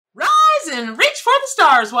the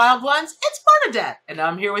stars, wild ones. It's Bernadette, and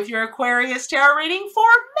I'm here with your Aquarius tarot reading for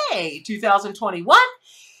May 2021.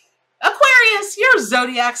 Aquarius, your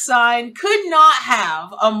zodiac sign could not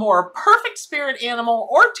have a more perfect spirit animal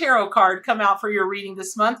or tarot card come out for your reading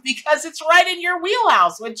this month because it's right in your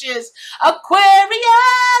wheelhouse, which is Aquarius,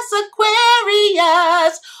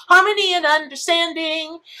 Aquarius, harmony and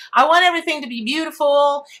understanding. I want everything to be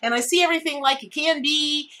beautiful, and I see everything like it can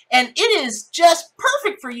be, and it is just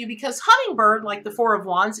perfect for you because Hummingbird, like the Four of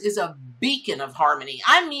Wands, is a beacon of harmony.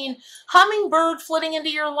 I mean, Hummingbird flitting into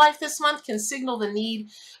your life this month can signal the need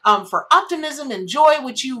for optimism and joy,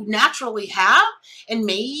 which you naturally have, and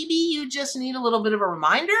maybe you just need a little bit of a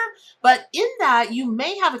reminder, but in that, you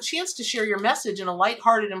may have a chance to share your message in a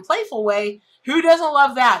lighthearted and playful way. Who doesn't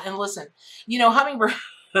love that? And listen, you know,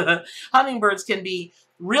 hummingbirds can be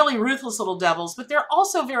really ruthless little devils, but they're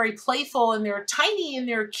also very playful, and they're tiny, and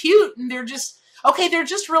they're cute, and they're just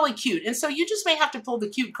really cute. And so you just may have to pull the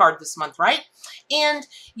cute card this month, right? And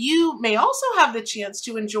you may also have the chance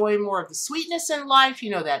to enjoy more of the sweetness in life, you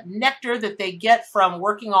know, that nectar that they get from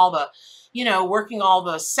working all the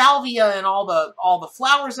salvia and all the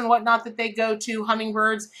flowers and whatnot that they go to,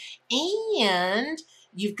 hummingbirds. And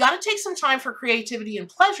you've got to take some time for creativity and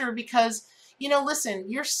pleasure because, you know, listen,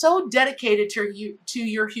 you're so dedicated to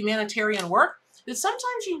your humanitarian work that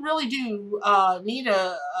sometimes you really do need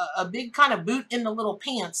a big kind of boot in the little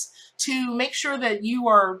pants to make sure that you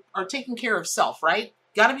are taking care of self, right?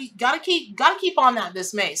 Gotta keep on that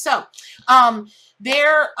this May. So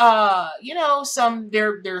there's some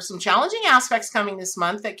challenging aspects coming this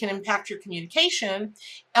month that can impact your communication.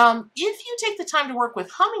 If you take the time to work with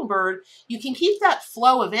Hummingbird, you can keep that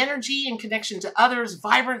flow of energy and connection to others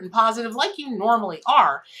vibrant and positive like you normally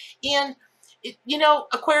are. And you know,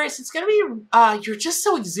 Aquarius, it's going to be, you're just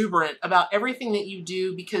so exuberant about everything that you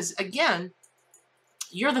do because, again,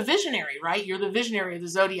 you're the visionary, right? You're the visionary of the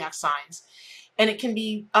zodiac signs. And it can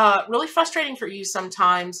be really frustrating for you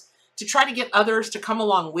sometimes to try to get others to come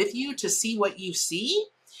along with you to see what you see.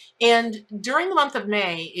 And during the month of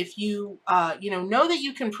May, if you, know that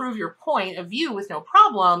you can prove your point of view with no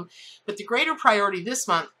problem, but the greater priority this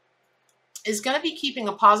month is going to be keeping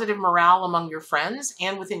a positive morale among your friends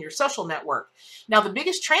and within your social network. Now, the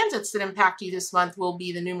biggest transits that impact you this month will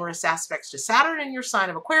be the numerous aspects to Saturn in your sign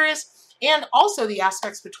of Aquarius, and also the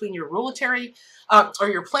aspects between your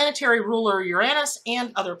your planetary ruler Uranus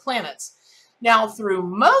and other planets. Now, through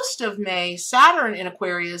most of May, Saturn in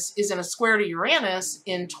Aquarius is in a square to Uranus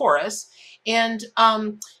in Taurus. And,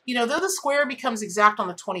 though the square becomes exact on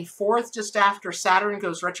the 24th, just after Saturn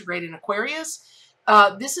goes retrograde in Aquarius,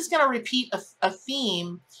 this is going to repeat a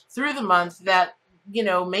theme through the month that,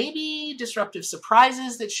 maybe disruptive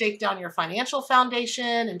surprises that shake down your financial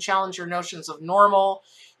foundation and challenge your notions of normal,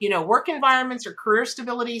 work environments or career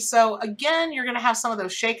stability. So again, you're going to have some of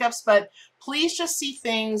those shakeups, but please just see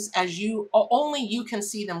things as only you can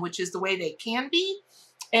see them, which is the way they can be,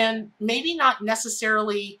 and maybe not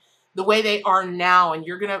necessarily the way they are now. And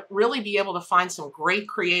you're going to really be able to find some great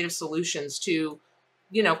creative solutions to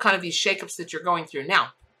kind of these shakeups that you're going through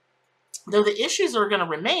now. Though the issues are going to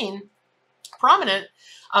remain prominent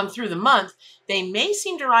through the month, they may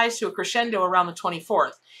seem to rise to a crescendo around the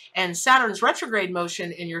 24th. And Saturn's retrograde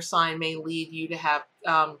motion in your sign may lead you to have,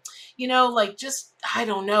 kind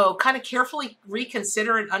of carefully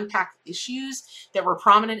reconsider and unpack issues that were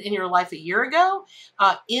prominent in your life a year ago,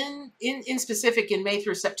 in specific in May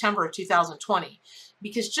through September of 2020.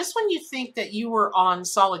 Because just when you think that you were on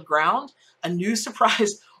solid ground, a new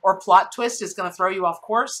surprise or plot twist is going to throw you off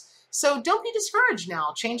course. So don't be discouraged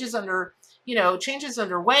now. Changes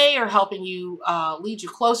underway are helping you lead you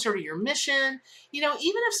closer to your mission. Even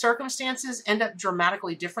if circumstances end up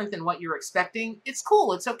dramatically different than what you're expecting, it's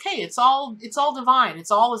cool. It's okay. It's all divine.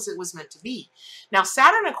 It's all as it was meant to be. Now,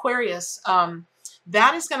 Saturn Aquarius,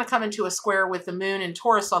 that is going to come into a square with the moon in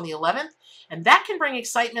Taurus on the 11th. And that can bring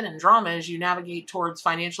excitement and drama as you navigate towards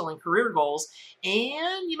financial and career goals.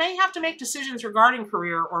 And you may have to make decisions regarding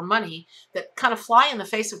career or money that kind of fly in the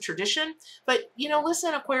face of tradition. But,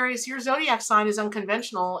 listen, Aquarius, your zodiac sign is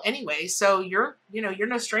unconventional anyway. So you're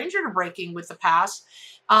no stranger to breaking with the past.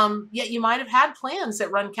 Yet you might have had plans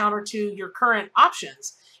that run counter to your current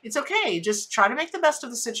options. It's okay. Just try to make the best of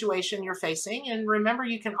the situation you're facing. And remember,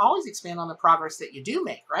 you can always expand on the progress that you do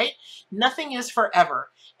make, right? Nothing is forever.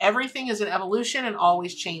 Everything is an evolution and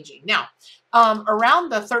always changing. Now, around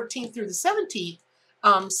the 13th through the 17th,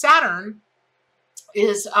 Saturn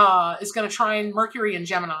is going to trine Mercury in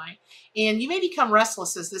Gemini. And you may become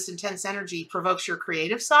restless as this intense energy provokes your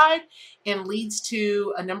creative side and leads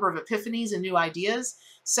to a number of epiphanies and new ideas.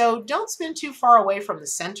 So don't spin too far away from the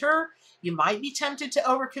center. You might be tempted to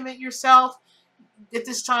overcommit yourself. at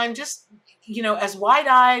this time, just, you know, as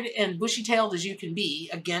wide-eyed and bushy-tailed as you can be,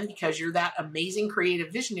 again, because you're that amazing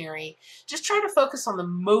creative visionary, just try to focus on the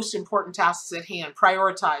most important tasks at hand.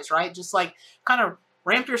 Prioritize, right? Just like kind of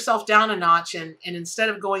ramp yourself down a notch, and instead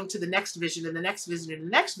of going to the next vision and the next vision and the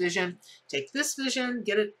next vision, take this vision,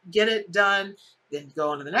 get it done, then go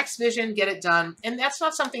on to the next vision, get it done. And that's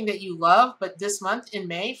not something that you love, but this month in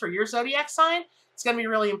May for your zodiac sign, it's going to be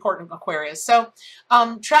really important, Aquarius. So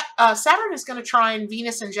Saturn is going to trine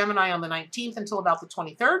Venus and Gemini on the 19th until about the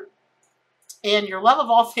 23rd. And your love of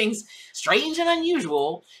all things strange and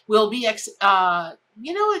unusual will be,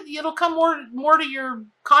 you know, it'll come more to your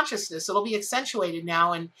consciousness. It'll be accentuated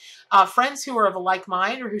now. And friends who are of a like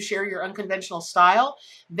mind or who share your unconventional style,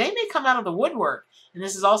 they may come out of the woodwork. And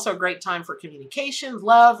this is also a great time for communication,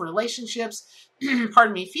 love, relationships.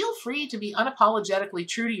 Pardon me. Feel free to be unapologetically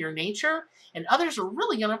true to your nature, and others are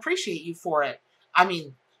really going to appreciate you for it. I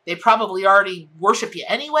mean, they probably already worship you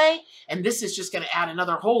anyway, and this is just going to add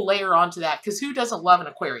another whole layer onto that, because who doesn't love an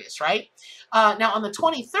Aquarius, right? Now, on the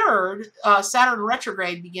 23rd, Saturn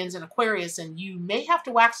retrograde begins in Aquarius, and you may have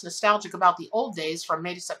to wax nostalgic about the old days from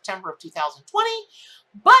May to September of 2020,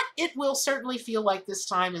 but it will certainly feel like this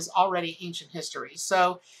time is already ancient history.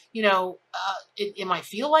 So, you know, it might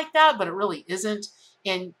feel like that, but it really isn't.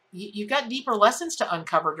 And you've got deeper lessons to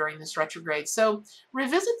uncover during this retrograde. So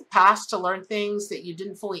revisit the past to learn things that you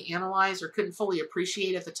didn't fully analyze or couldn't fully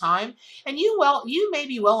appreciate at the time. And you may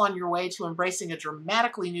be well on your way to embracing a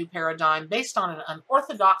dramatically new paradigm based on an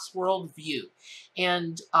unorthodox worldview.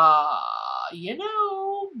 And, you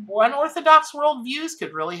know, unorthodox worldviews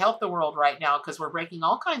could really help the world right now, because we're breaking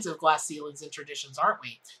all kinds of glass ceilings and traditions, aren't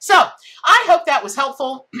we? So I hope that was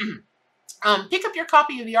helpful. Pick up your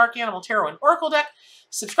copy of the Arcanimal Tarot and Oracle deck.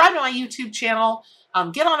 Subscribe to my YouTube channel.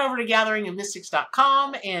 Get on over to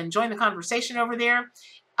gatheringofmystics.com and join the conversation over there.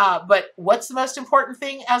 But what's the most important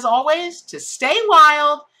thing, as always? To stay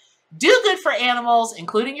wild, do good for animals,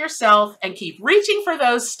 including yourself, and keep reaching for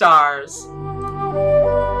those stars.